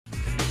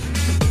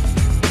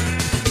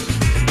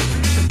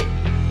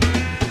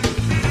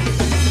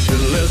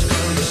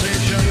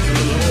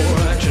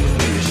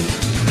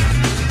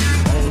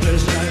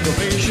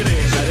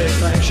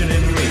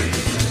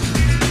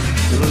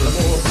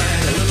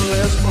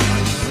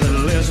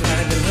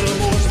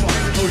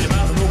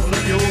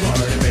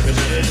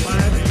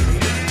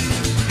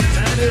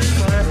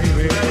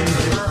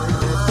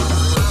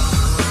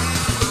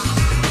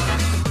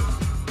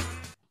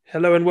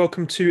Hello and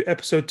welcome to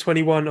episode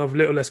 21 of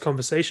Little Less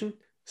Conversation.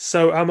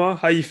 So, Amar,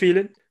 how are you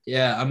feeling?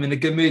 Yeah, I'm in a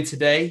good mood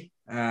today.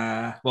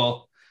 I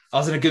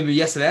was in a good mood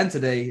yesterday and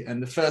today,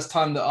 and the first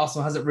time that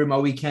Arsenal hasn't ruined my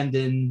weekend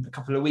in a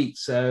couple of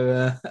weeks.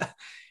 So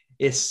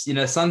it's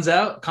sun's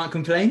out, can't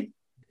complain.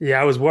 Yeah,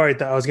 I was worried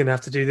that I was going to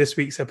have to do this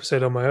week's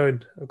episode on my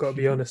own. I've got to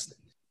be honest.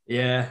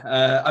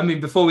 Yeah,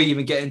 before we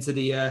even get into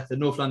the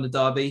North London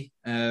derby,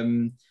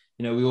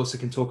 we also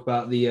can talk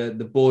about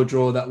the ball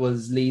draw that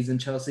was Leeds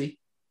and Chelsea.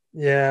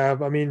 Yeah,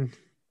 I mean,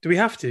 do we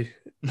have to?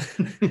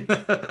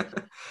 I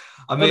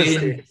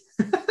Honestly. mean,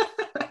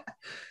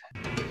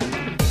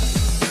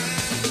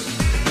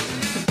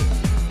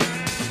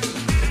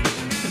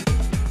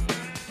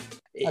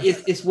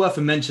 it's worth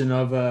a mention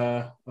of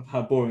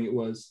how boring it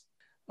was.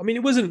 I mean,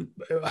 it wasn't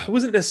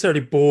necessarily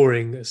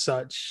boring as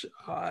such.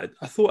 I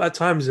thought at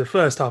times the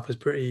first half was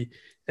pretty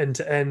end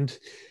to end,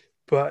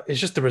 but it's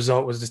just the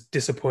result was just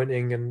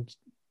disappointing, and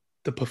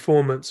the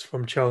performance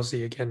from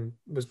Chelsea again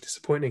was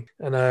disappointing.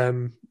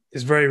 And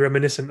it's very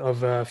reminiscent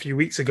of a few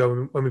weeks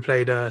ago when we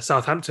played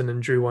Southampton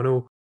and drew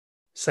 1-1.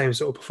 Same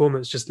sort of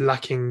performance, just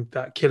lacking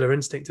that killer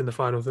instinct in the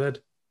final third.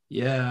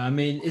 Yeah, I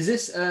mean, is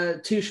this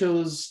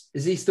Tuchel's?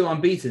 Is he still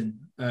unbeaten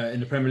in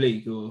the Premier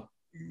League, or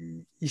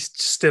He's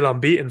still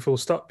unbeaten, full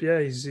stop. Yeah,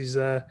 he's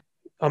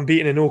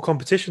unbeaten in all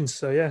competitions.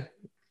 So yeah,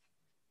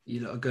 you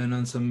lot are going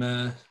on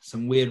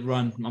some weird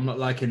run? I'm not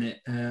liking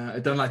it. I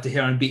don't like to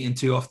hear unbeaten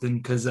too often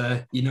because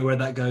you know where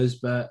that goes.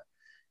 But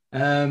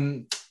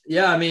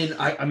yeah, I didn't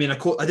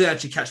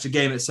actually catch the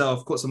game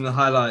itself. Caught some of the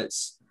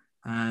highlights,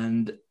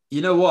 and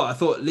you know what? I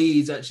thought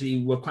Leeds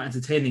actually were quite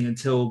entertaining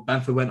until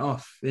Bamford went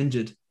off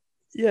injured.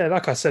 yeah.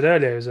 Like I said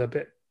earlier, it was a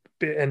bit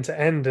end to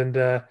end, and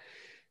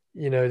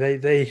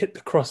they hit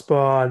the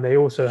crossbar, and they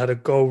also had a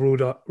goal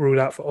ruled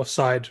out for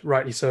offside,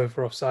 rightly so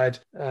for offside,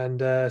 and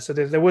so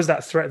there was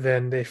that threat.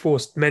 Then they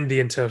forced Mendy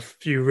into a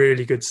few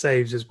really good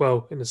saves as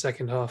well in the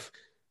second half.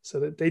 So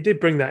that they did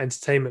bring that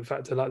entertainment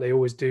factor like they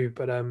always do.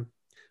 But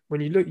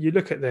when you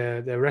look at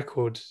their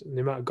record and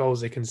the amount of goals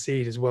they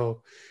concede as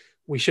well,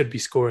 we should be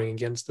scoring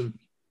against them.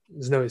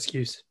 There's no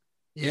excuse.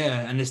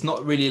 Yeah, and it's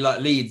not really like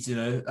Leeds.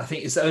 I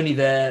think it's only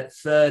their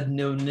third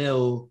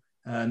 0-0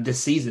 this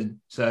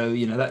season. So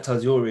that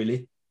tells you all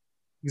really.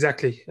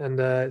 Exactly, and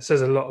it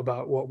says a lot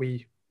about what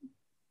we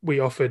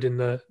offered in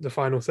the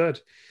final third.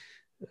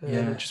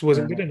 Yeah, It just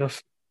wasn't good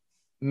enough.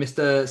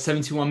 Mr.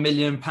 £71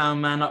 million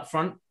man up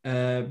front.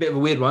 Bit of a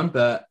weird one,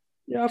 but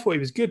Yeah, I thought he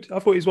was good. I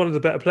thought he was one of the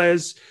better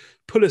players.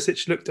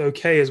 Pulisic looked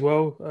okay as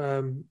well.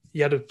 He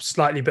had a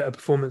slightly better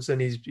performance than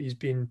he's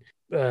been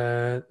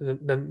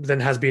than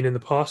has been in the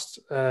past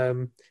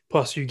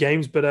few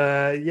games. But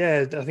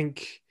yeah, I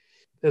think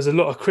there's a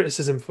lot of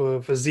criticism for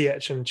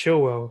Ziyech and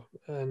Chilwell,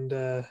 and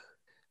I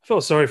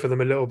felt sorry for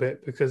them a little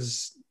bit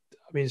because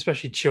I mean,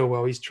 especially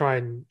Chilwell, he's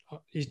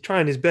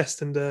trying his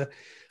best, and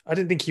I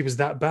didn't think he was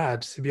that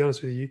bad, to be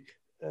honest with you.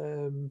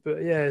 But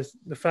yeah,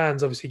 the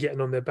fans obviously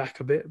getting on their back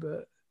a bit,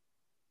 but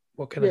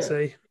what can I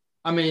say?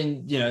 I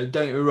mean, don't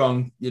get me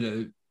wrong,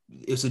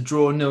 it's a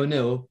draw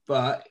 0-0,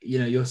 but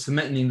you're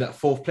cementing that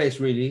fourth place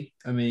really.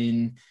 I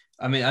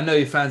know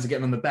your fans are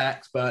getting on the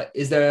backs, but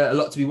is there a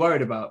lot to be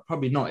worried about?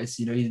 Probably not. It's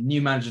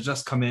new manager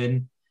just come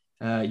in,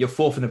 you're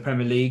fourth in the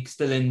Premier League,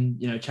 still in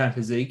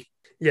Champions League.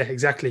 Yeah,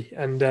 exactly.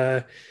 And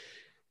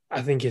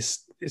I think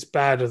it's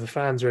bad of the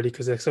fans really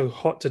because they're so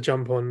hot to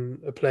jump on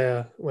a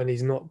player when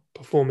he's not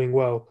performing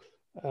well,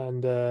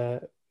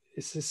 and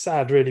it's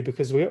sad really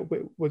because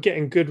we're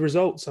getting good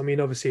results. I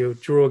mean, obviously a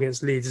draw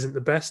against Leeds isn't the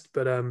best,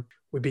 but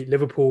we beat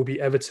Liverpool, beat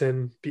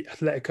Everton, beat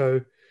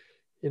Atletico.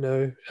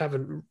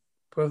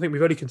 I think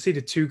we've only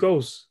conceded 2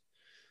 goals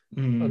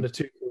under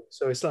 2,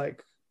 so it's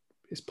like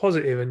it's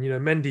positive, and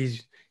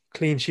Mendy's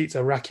clean sheets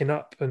are racking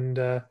up,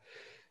 and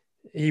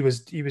he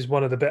was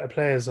one of the better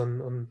players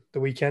on the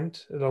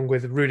weekend, along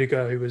with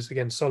Rudiger, who was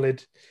again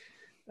solid.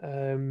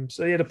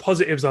 So yeah, the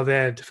positives are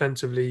there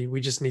defensively.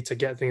 We just need to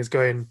get things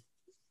going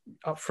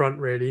up front,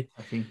 really.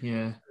 I think,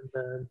 yeah.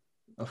 And,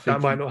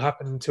 that might not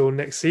happen until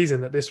next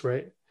season at this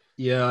rate.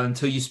 Yeah,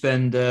 until you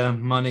spend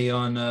money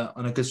on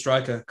a good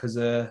striker, because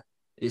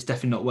it's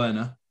definitely not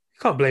Werner. You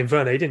can't blame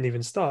Werner. He didn't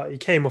even start. He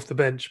came off the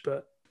bench,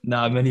 but no,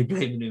 I'm only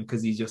blaming him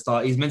because he's your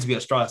star. He's meant to be a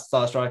star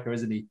striker,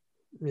 isn't he?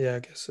 Yeah, I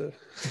guess so.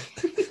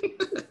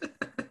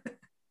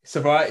 It's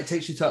all right. It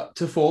takes you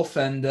to fourth,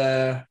 and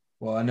I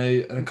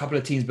know a couple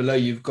of teams below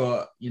you've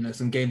got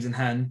some games in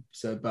hand.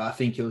 So, but I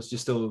think it was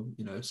just still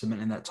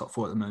cementing that top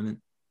 4 at the moment.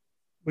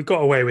 We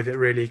got away with it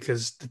really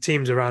because the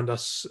teams around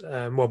us,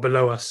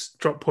 below us,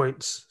 dropped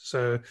points.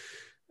 So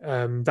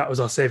that was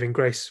our saving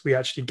grace. We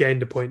actually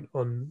gained a point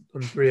on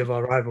 3 of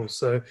our rivals.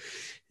 So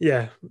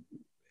yeah,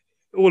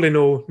 all in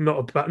all,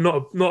 not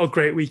a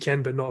great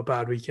weekend, but not a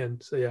bad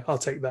weekend. So yeah, I'll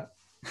take that.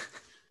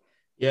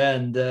 Yeah,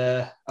 and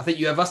I think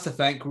you have us to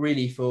thank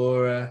really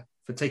for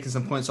taking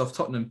some points off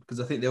Tottenham, because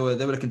I think they were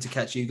looking to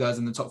catch you guys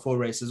in the top 4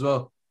 race as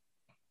well.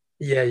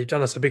 Yeah, you've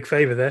done us a big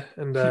favour there.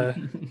 And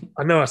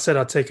I know I said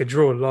I'd take a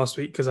draw last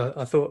week because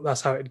I thought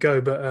that's how it'd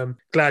go, but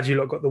glad you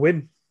lot got the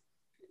win.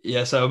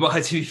 Yeah, so am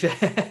I, to be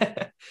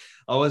fair.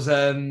 I was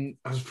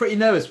pretty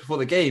nervous before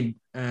the game,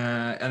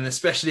 and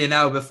especially an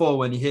hour before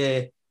when you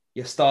hear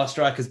your star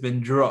striker's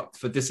been dropped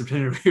for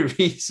disciplinary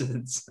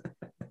reasons.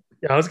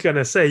 Yeah, I was going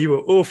to say you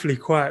were awfully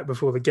quiet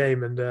before the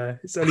game, and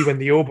it's only when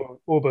the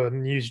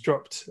Auburn news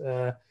dropped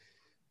that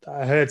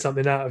I heard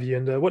something out of you.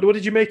 And what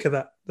did you make of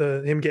that?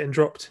 Him getting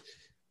dropped?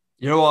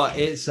 You know what?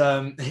 It's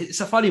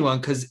a funny one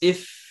because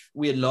if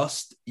we had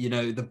lost,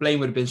 the blame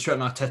would have been straight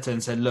on Arteta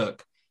and said,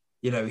 look,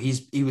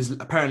 he was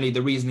apparently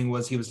the reasoning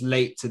was he was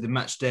late to the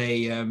match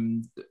day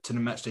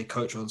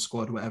coach or the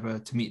squad or whatever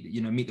to meet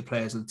the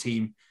players of the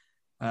team.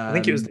 I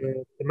think it was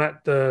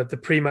the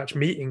pre-match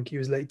meeting he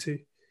was late to.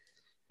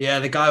 Yeah,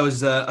 the guy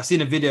was. I've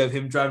seen a video of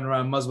him driving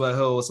around Muswell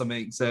Hill or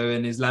something. So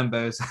in his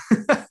Lambos,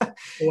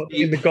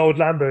 in the gold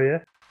Lambo,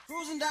 yeah.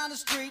 Cruising down the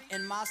street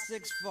in my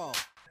 6'4".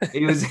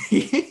 He was,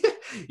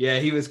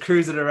 he was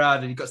cruising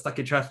around and he got stuck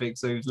in traffic,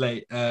 so he was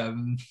late. Yeah.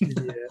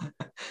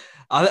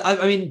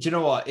 I mean, do you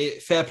know what?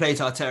 Fair play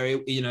to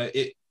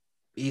Arteta.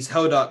 He's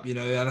held up, and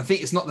I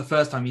think it's not the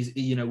first time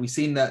we've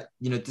seen that,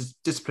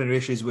 disciplinary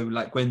issues with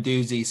like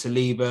Guendouzi,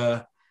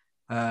 Saliba,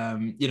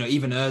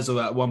 even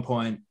Ozil at one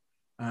point.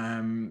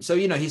 So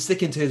he's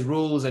sticking to his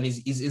rules and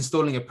he's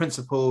installing a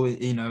principle,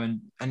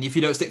 and if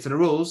you don't stick to the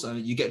rules,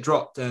 you get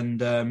dropped. And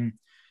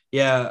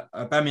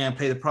Aubameyang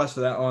paid the price for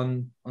that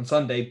on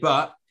Sunday.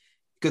 But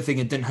good thing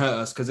it didn't hurt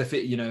us, because if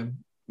it,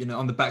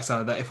 on the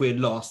backside of that, if we had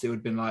lost, it would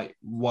have been like,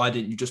 why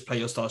didn't you just play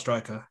your star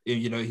striker?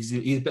 He's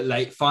a bit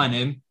late. Fine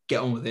him,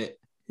 get on with it.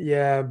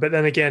 Yeah, but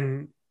then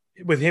again,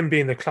 with him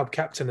being the club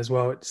captain as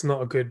well, it's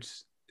not a good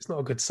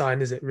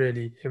sign, is it?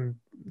 Really, him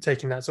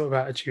taking that sort of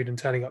attitude and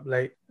turning up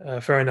late.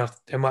 Fair enough,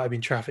 there might have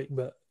been traffic,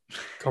 but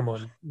come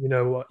on, you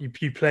know what?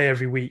 You play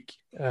every week.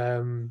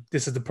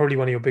 This is probably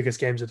one of your biggest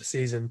games of the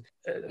season.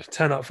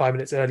 Turn up 5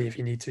 minutes early if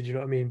you need to. Do you know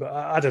what I mean? But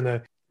I don't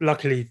know.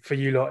 Luckily for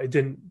you lot, it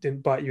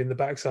didn't bite you in the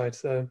backside.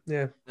 So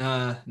yeah.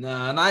 No,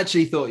 and I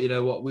actually thought,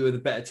 we were the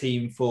better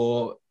team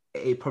for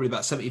probably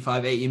about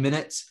 75, 80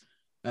 minutes.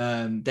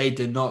 They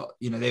did not,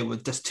 they were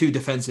just too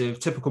defensive,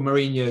 typical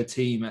Mourinho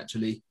team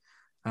actually,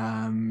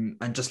 and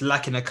just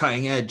lacking a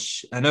cutting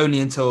edge. And only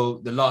until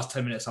the last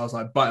 10 minutes, I was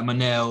like biting my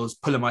nails,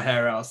 pulling my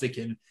hair out. I was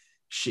thinking,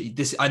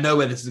 shit, I know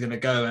where this is going to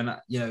go. And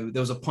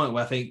there was a point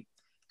where I think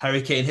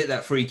Harry Kane hit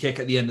that free kick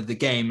at the end of the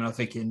game, and I'm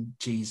thinking,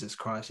 Jesus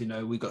Christ,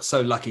 we got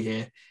so lucky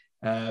here.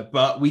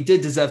 But we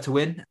did deserve to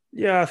win.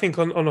 Yeah, I think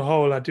on the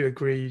whole, I do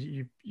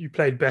agree. You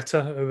played better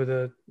over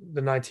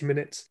the 90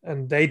 minutes,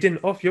 and they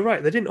didn't offer. You're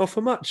right, they didn't offer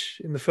much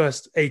in the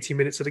first 80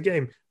 minutes of the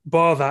game,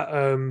 bar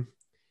that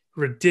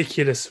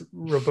ridiculous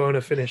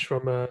Rabona finish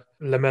from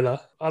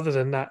Lamela. Other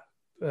than that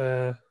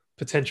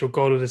potential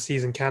goal of the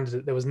season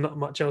candidate, there was not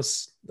much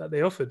else that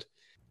they offered.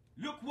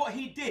 Look what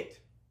he did.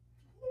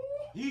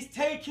 He's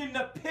taking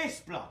the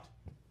piss, blood.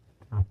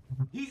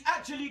 He's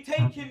actually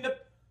taking the...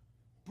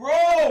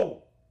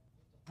 Bro,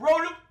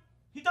 look.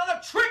 He done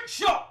a trick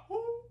shot.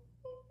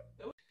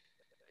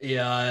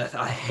 Yeah,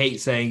 I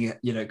hate saying it,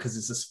 because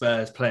it's a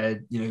Spurs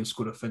player, who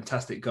scored a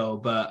fantastic goal,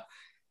 but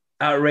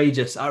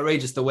outrageous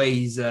the way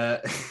he's...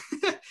 I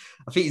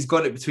think he's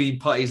got it between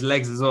Partey's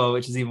legs as well,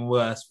 which is even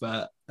worse.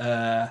 But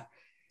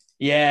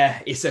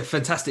it's a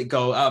fantastic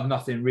goal out of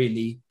nothing,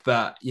 really.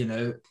 But,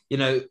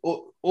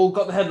 all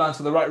got the headlines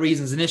for the right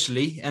reasons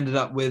initially, ended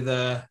up with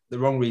the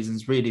wrong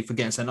reasons, really, for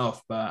getting sent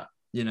off. But,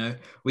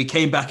 we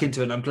came back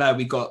into it, and I'm glad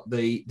we got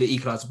the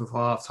equaliser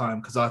before half-time,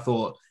 because I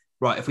thought,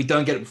 right, if we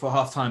don't get it before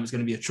half-time, it's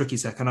going to be a tricky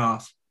second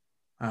half.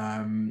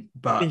 But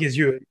the thing is,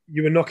 you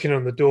were knocking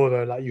on the door,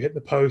 though. Like, you hit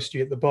the post, you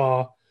hit the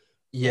bar.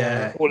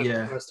 All in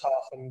the first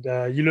half, and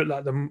you look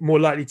like the more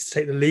likely to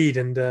take the lead,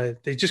 and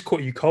they just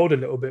caught you cold a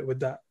little bit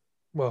with that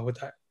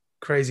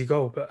crazy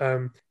goal. But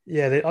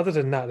other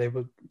than that, they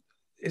were...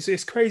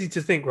 It's crazy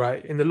to think,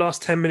 right? In the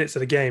last 10 minutes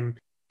of the game,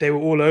 they were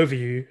all over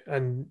you,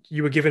 and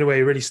you were giving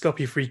away really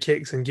sloppy free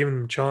kicks and giving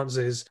them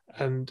chances.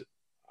 And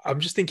I'm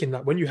just thinking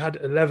that when you had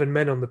 11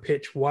 men on the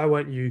pitch, why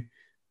weren't you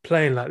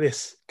playing like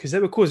this? Because they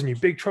were causing you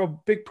big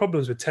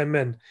problems with 10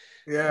 men.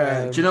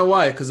 Yeah. Do you know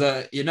why?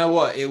 Because you know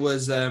what? It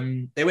was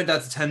they went down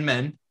to 10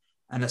 men,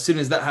 and as soon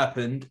as that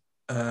happened,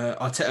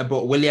 Arteta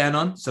brought Willian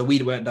on, so we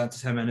went down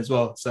to 10 men as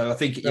well. So I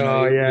think an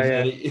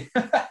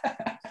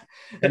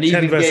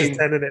 10 versus game.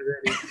 10 in it,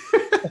 really.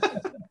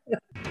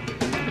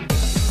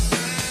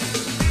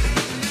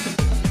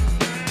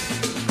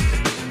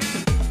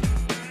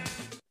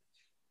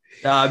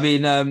 I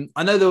mean,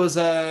 I know there was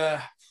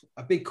a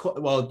big...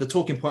 the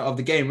talking point of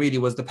the game really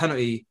was the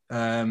penalty.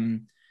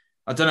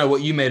 I don't know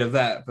what you made of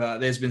that, but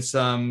there's been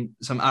some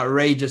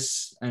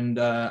outrageous and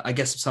I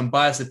guess some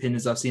biased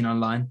opinions I've seen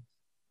online.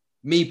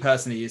 Me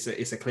personally,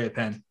 it's a clear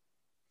pen.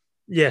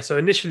 Yeah, so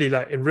initially,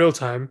 like in real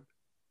time,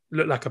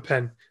 looked like a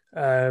pen.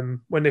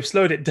 When they've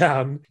slowed it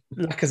down,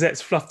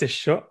 Lacazette's fluffed his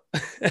shot.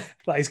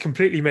 Like he's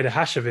completely made a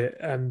hash of it.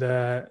 And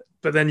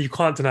but then you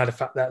can't deny the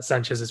fact that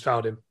Sanchez has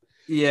fouled him.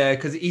 Yeah,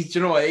 because do you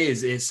know what it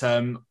is? It's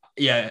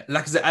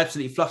Lacazette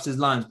absolutely fluffs his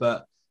lines,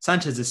 but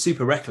Sanchez is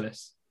super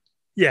reckless.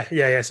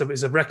 Yeah. So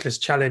it's a reckless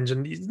challenge,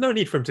 and there's no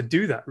need for him to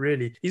do that,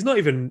 really. He's not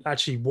even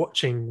actually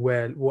watching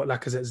what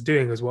Lacazette's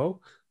doing as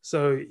well.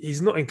 So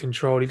he's not in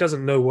control. He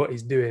doesn't know what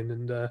he's doing.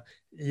 And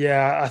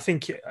I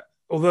think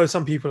although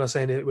some people are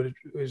saying it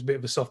was a bit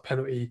of a soft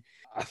penalty,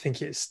 I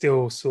think it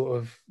still sort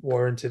of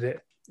warranted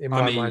it in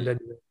my mind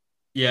anyway.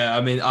 Yeah,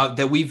 I mean,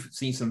 that we've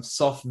seen some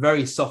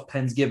very soft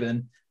pens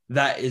given.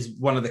 That is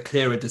one of the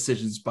clearer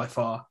decisions by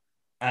far.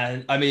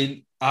 And I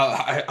mean,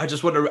 I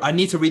just I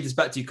need to read this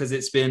back to you because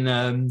it's been,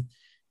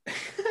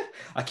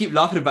 I keep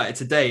laughing about it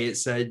today.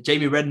 It's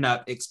Jamie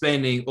Redknapp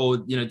explaining or,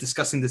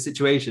 discussing the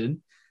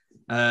situation.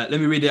 Let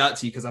me read it out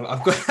to you because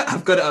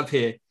I've got it up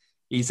here.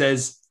 He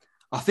says,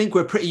 I think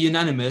we're pretty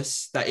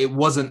unanimous that it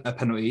wasn't a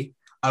penalty.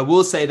 I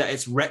will say that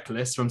it's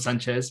reckless from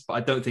Sanchez, but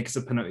I don't think it's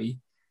a penalty.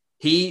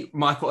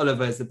 Michael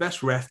Oliver, is the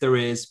best ref there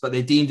is, but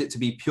they deemed it to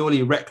be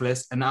purely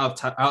reckless and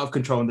out of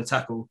control in the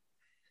tackle.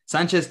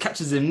 Sanchez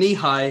catches him knee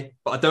high,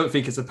 but I don't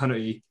think it's a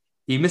penalty.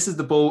 He misses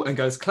the ball and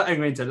goes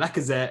clattering into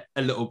Lacazette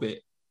a little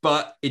bit,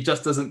 but it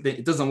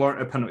doesn't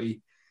warrant a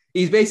penalty.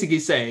 He's basically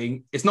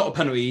saying it's not a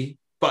penalty,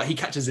 but he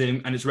catches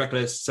him and it's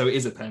reckless, so it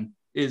is a pen.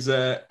 It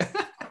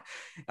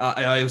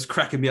was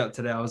cracking me up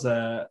today. I've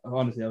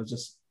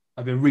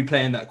been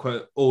replaying that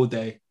quote all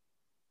day.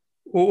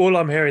 All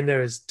I'm hearing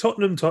there is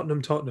Tottenham,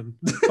 Tottenham, Tottenham,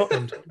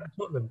 Tottenham,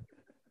 Tottenham,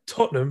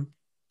 Tottenham,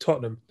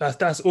 Tottenham.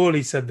 That's all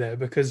he said there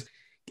because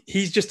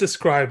he's just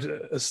described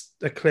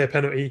a clear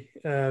penalty.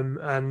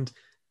 And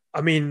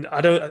I mean,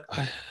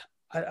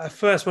 at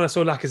first when I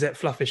saw Lacazette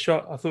fluff his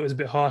shot, I thought it was a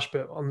bit harsh,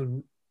 but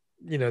on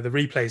the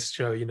replays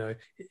show,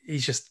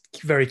 he's just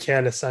very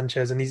careless,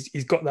 Sanchez, and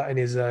he's got that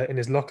in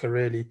his locker.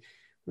 Really,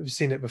 we've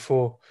seen it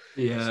before.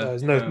 Yeah, so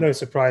there's no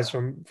surprise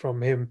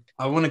from him.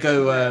 I want to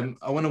go.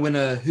 I want to win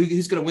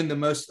who's going to win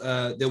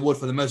the award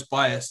for the most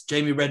bias,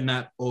 Jamie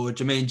Redknapp or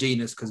Jermaine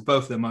Genius, because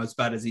both of them are as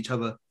bad as each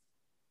other.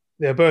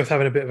 They're both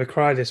having a bit of a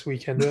cry this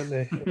weekend, aren't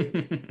they?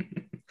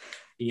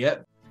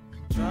 Yep.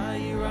 Dry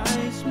your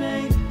eyes,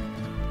 mate.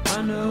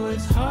 I know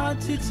it's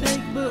hard to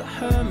take, but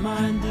her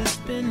mind has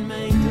been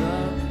made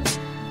up.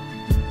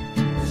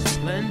 There's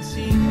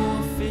plenty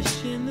more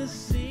fish in the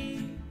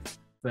sea.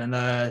 And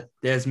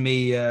there's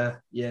me,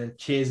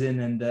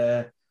 cheersing, and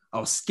I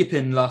was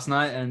skipping last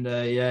night, and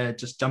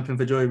just jumping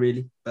for joy,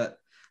 really. But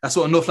that's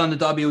what a North London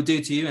derby will do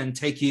to you, and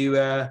take you.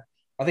 I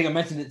think I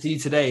mentioned it to you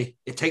today.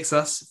 It takes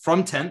us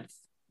from 10th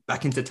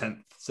back into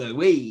 10th. So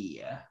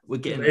we're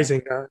getting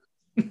amazing.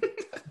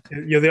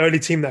 You're the only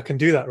team that can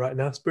do that right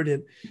now. It's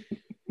brilliant.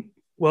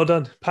 Well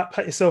done. Pat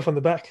yourself on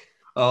the back.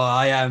 Oh,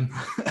 I am.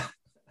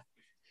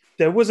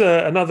 There was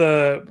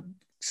another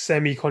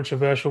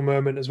semi-controversial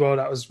moment as well.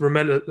 That was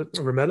Lamela.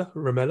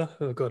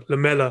 Oh God,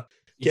 Lamela.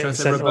 You trying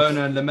to say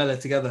Rabona and Lamela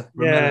together?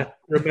 Yeah,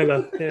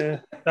 Lamela. Yeah,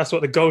 that's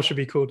what the goal should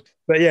be called.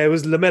 But yeah, it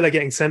was Lamela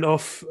getting sent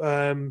off.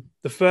 The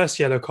first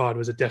yellow card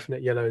was a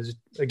definite yellow.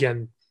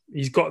 Again,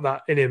 he's got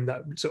that in him,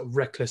 that sort of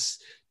reckless,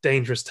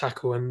 dangerous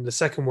tackle. And the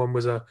second one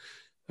was a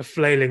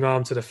flailing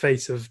arm to the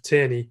face of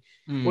Tierney.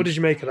 What did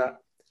you make of that?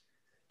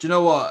 Do you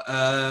know what?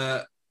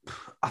 I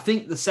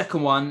think the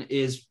second one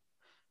is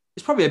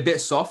probably a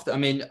bit soft. I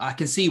mean, I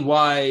can see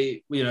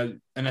why,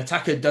 an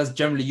attacker does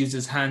generally use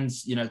his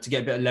hands, to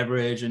get a bit of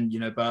leverage and,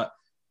 but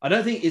I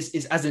don't think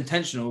it's as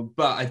intentional,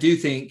 but I do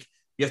think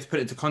you have to put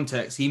it into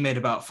context. He made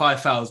about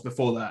 5 fouls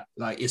before that.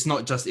 Like, it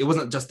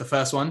wasn't just the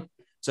first one.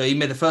 So he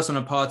made the first one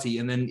on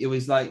Partey, and then it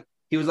was like,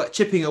 he was like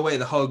chipping away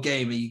the whole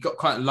game, and he got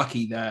quite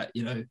lucky that,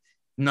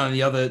 none of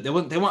the other, there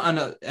weren't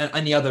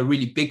any other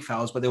really big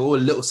fouls, but they were all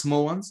little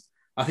small ones.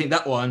 I think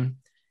that one,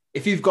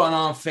 if you've got an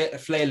arm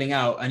flailing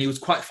out, and he was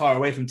quite far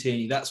away from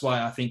Tierney, that's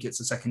why I think it's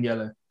a second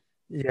yellow.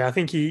 Yeah, I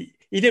think he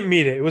didn't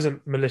mean it. It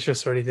wasn't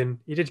malicious or anything.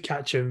 He did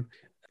catch him.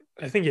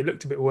 I think it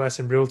looked a bit worse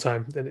in real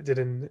time than it did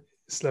in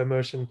slow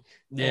motion.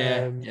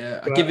 Yeah.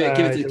 I give it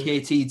to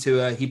KT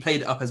to he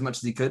played it up as much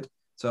as he could.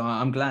 So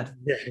I'm glad.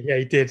 Yeah,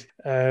 he did.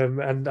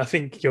 And I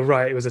think you're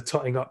right. It was a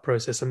totting up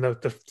process. And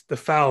the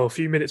foul a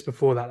few minutes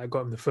before that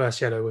got him the first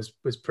yellow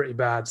was pretty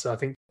bad. So I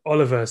think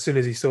Oliver, as soon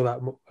as he saw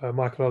that,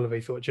 Michael Oliver,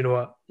 he thought, you know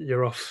what,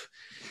 you're off.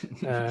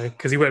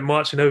 Because he went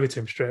marching over to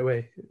him straight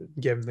away,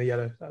 gave him the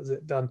yellow. That was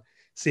it, done.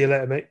 See you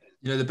later, mate.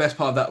 The best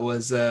part of that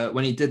was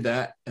when he did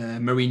that,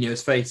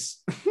 Mourinho's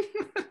face.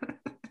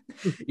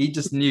 He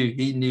just knew.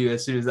 He knew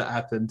as soon as that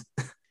happened.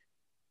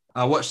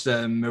 I watched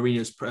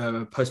Mourinho's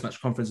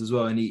post-match conference as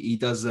well, and he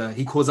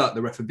calls out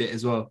the ref a bit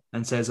as well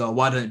and says,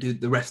 why don't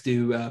the refs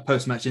do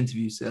post-match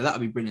interviews? So that would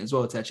be brilliant as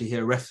well, to actually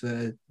hear a ref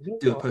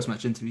do a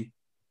post-match interview.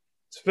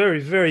 It's a very,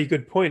 very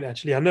good point,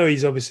 actually. I know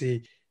he's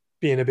obviously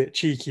being a bit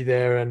cheeky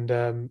there,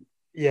 and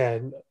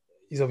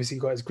he's obviously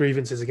got his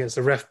grievances against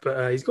the ref,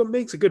 but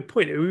makes a good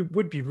point. It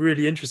would be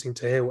really interesting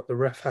to hear what the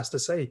ref has to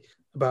say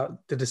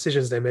about the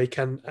decisions they make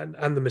and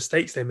the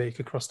mistakes they make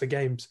across the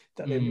games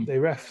that they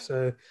ref.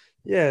 So,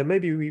 yeah,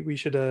 maybe we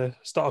should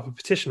start up a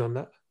petition on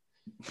that.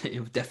 It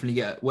would definitely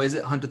get,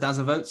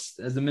 100,000 votes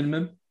as the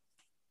minimum?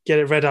 Get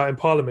it read out in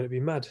Parliament, it'd be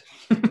mad.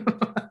 That'd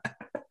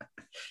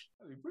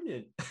be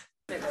brilliant.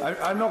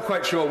 I'm not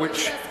quite sure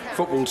which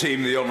football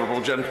team the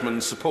honourable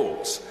gentleman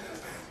supports.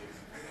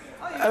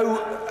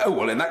 Oh,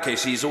 well, in that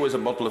case, he's always a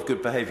model of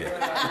good behaviour.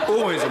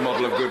 Always a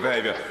model of good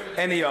behaviour.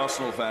 Any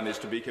Arsenal fan is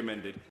to be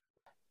commended.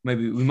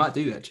 Maybe we might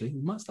do, actually.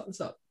 We might start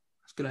this up.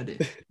 That's a good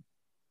idea.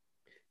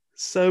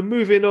 So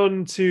moving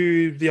on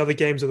to the other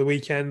games of the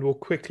weekend, we'll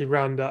quickly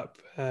round up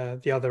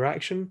the other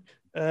action.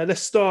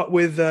 Let's start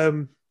with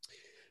a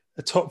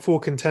top four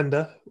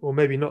contender, or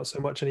maybe not so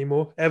much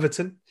anymore,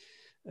 Everton.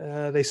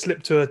 They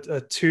slipped to a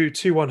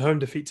 2-1 home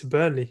defeat to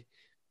Burnley.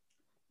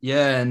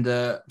 Yeah,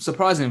 and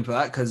surprising for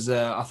that, because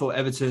I thought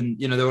Everton,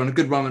 they were on a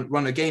good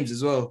run of games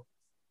as well.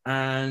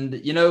 And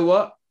you know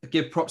what? I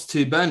give props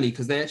to Burnley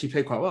because they actually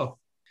played quite well.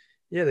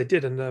 Yeah, they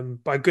did.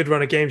 And by good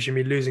run of games, you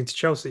mean losing to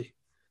Chelsea?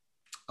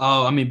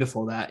 Oh, I mean,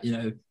 before that,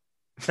 Yeah,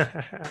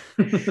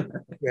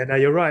 no,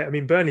 you're right. I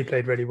mean, Burnley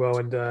played really well.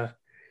 And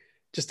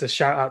just a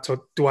shout out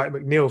to Dwight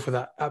McNeil for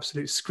that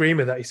absolute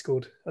screamer that he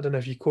scored. I don't know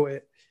if you caught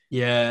it.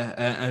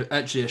 Yeah,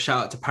 actually a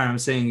shout out to Param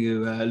Singh,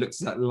 who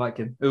looks exactly like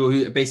him.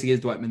 Who basically is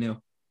Dwight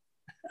McNeil.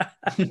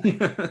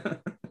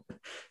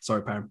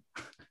 Sorry, Param.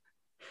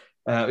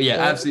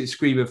 Absolute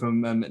screamer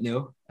from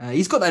McNeil.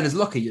 He's got that in his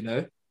locker,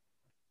 You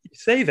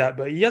say that,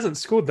 but he hasn't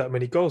scored that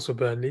many goals for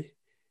Burnley.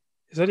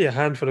 It's only a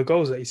handful of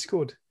goals that he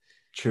scored.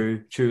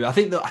 True. I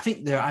think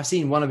I've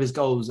seen one of his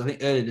goals. I think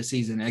earlier this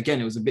season.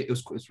 Again, it was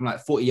from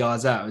like 40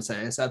 yards out. It's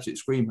an absolute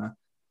screamer.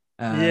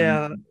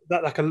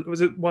 That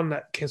was it one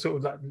that came sort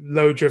of that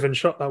low driven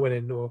shot that went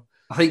in, or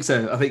I think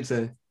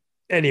so.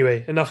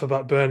 Anyway, enough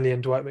about Burnley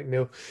and Dwight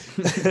McNeil.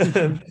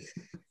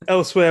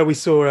 Elsewhere, we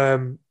saw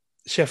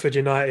Sheffield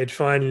United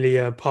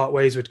finally part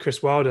ways with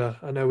Chris Wilder.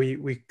 I know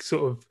we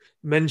sort of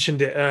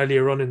mentioned it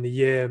earlier on in the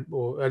year,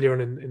 or earlier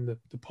on in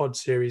the pod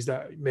series,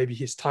 that maybe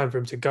it's time for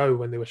him to go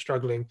when they were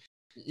struggling.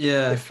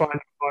 Yeah, they finally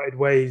parted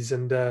ways,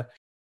 and I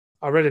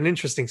read an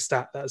interesting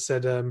stat that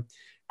said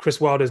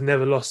Chris Wilder's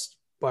never lost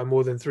by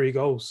more than 3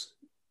 goals.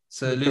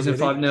 So losing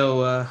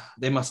 5-0,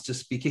 they must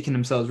just be kicking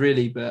themselves,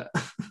 really. But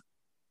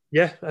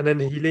yeah, and then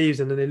he leaves,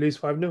 and then they lose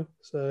 5-0.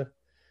 So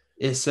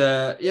it's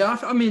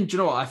I mean, do you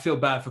know what? I feel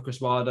bad for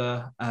Chris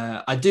Wilder.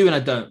 I do and I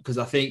don't, because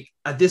I think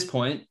at this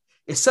point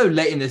it's so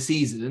late in the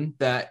season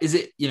that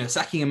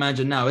sacking a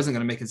manager now isn't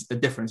going to make a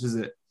difference, is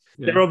it?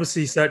 Yeah. They're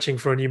obviously searching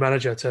for a new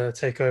manager to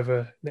take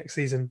over next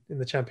season in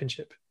the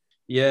Championship.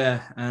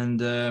 Yeah,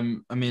 and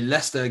I mean,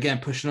 Leicester again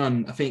pushing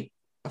on. I think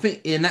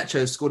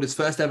Iheanacho scored his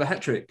first ever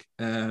hat trick.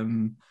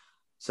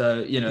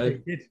 So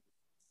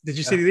did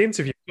you see the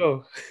interview?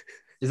 Oh,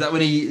 is that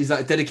when he's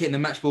like dedicating the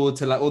match ball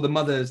to like all the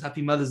mothers,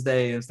 Happy Mother's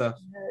Day and stuff?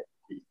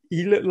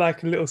 He looked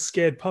like a little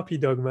scared puppy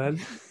dog, man.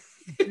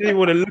 He didn't even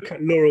want to look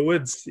at Laura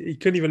Woods. He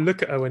couldn't even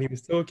look at her when he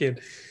was talking.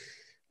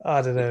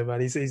 I don't know,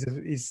 man. It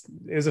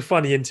was a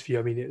funny interview.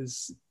 I mean, it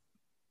was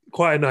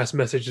quite a nice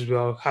message as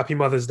well. Happy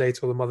Mother's Day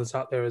to all the mothers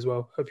out there as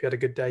well. Hope you had a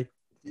good day.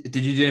 Did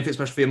you do anything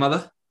special for your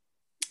mother?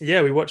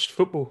 Yeah, we watched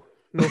football.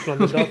 North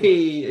London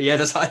Derby. Yeah,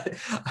 that's like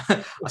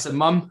I said,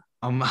 Mum,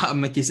 I'll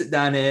make you sit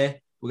down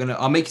here.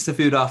 I'll make you some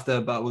food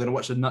after, but we're gonna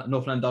watch the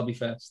North London Derby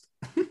first.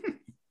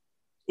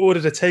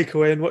 Ordered a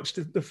takeaway and watched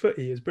the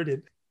footy. It was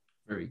brilliant.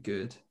 Very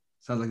good.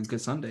 Sounds like a good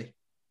Sunday.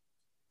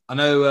 I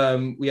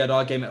know we had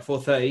our game at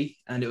 4:30,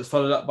 and it was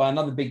followed up by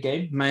another big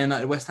game, Man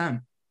United West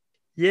Ham.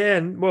 Yeah,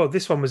 and well,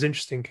 this one was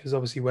interesting because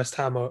obviously West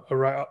Ham are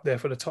right up there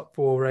for the top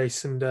 4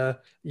 race, and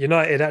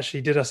United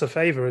actually did us a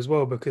favour as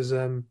well, because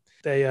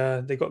they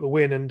got the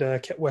win and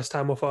kept West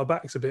Ham off our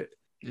backs a bit.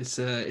 It's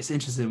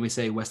interesting we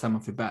say West Ham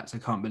off your backs. I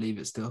can't believe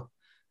it still.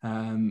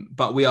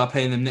 But we are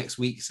playing them next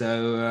week,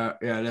 so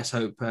let's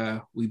hope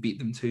we beat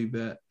them too.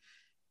 But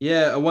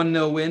yeah, a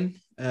 1-0 win.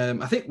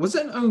 I think, was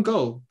it an own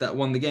goal that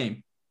won the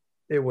game?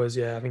 It was,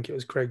 yeah. I think it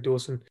was Craig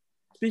Dawson.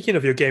 Speaking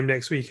of your game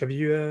next week, have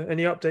you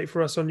any update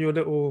for us on your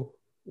little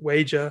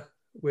wager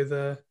with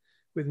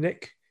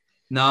Nick?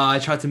 No, I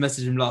tried to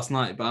message him last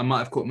night, but I might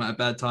have caught him at a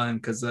bad time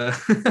because I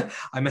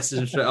messaged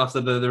him straight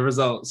after the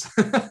results.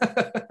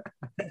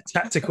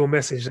 Tactical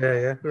message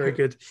there, yeah. Very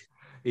good.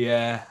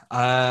 Yeah,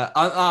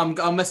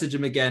 I'll message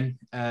him again.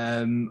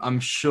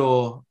 I'm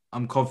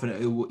confident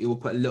he will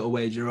put a little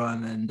wager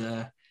on,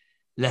 and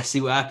let's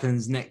see what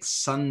happens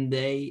next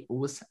Sunday.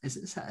 Or is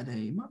it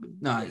Saturday? It might be.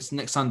 No, it's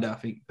next Sunday, I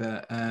think.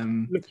 But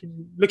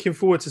looking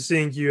forward to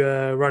seeing you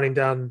running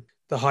down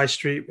the high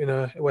street in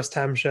a West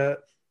Ham shirt.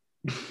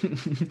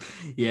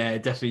 Yeah,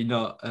 definitely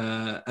not.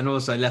 And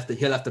also,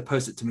 he'll have to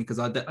post it to me because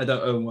I don't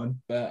own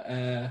one.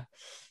 But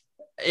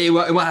it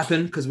won't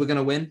happen because we're going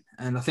to win,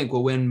 and I think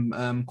we'll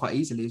win quite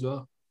easily as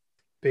well.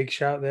 Big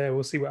shout there.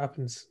 We'll see what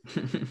happens.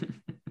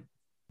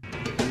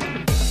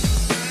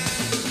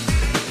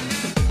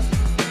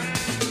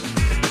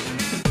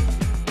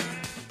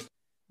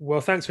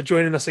 Well, thanks for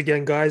joining us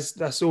again, guys.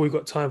 That's all we've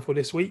got time for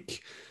this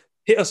week.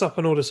 Hit us up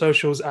on all the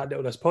socials at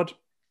Little Less Pod.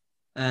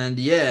 And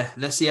yeah,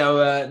 let's see how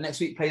next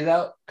week plays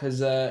out. Because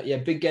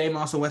big game,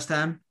 Arsenal West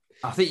Ham.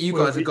 I think you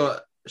guys have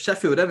got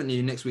Sheffield, haven't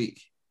you, next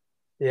week?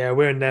 Yeah,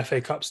 we're in the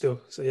FA Cup still.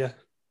 So yeah.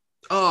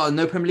 Oh,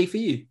 no Premier League for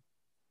you?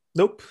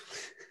 Nope.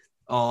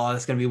 Oh,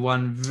 that's going to be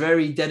one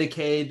very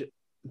dedicated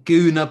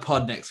Gooner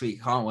pod next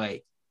week. Can't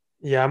wait.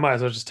 Yeah, I might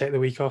as well just take the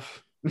week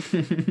off.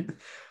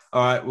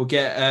 All right, we'll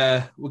get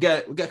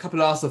a couple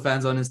of Arsenal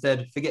fans on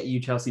instead. Forget you,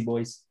 Chelsea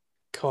boys.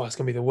 God, it's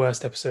gonna be the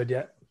worst episode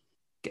yet.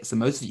 Get some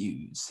most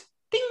views.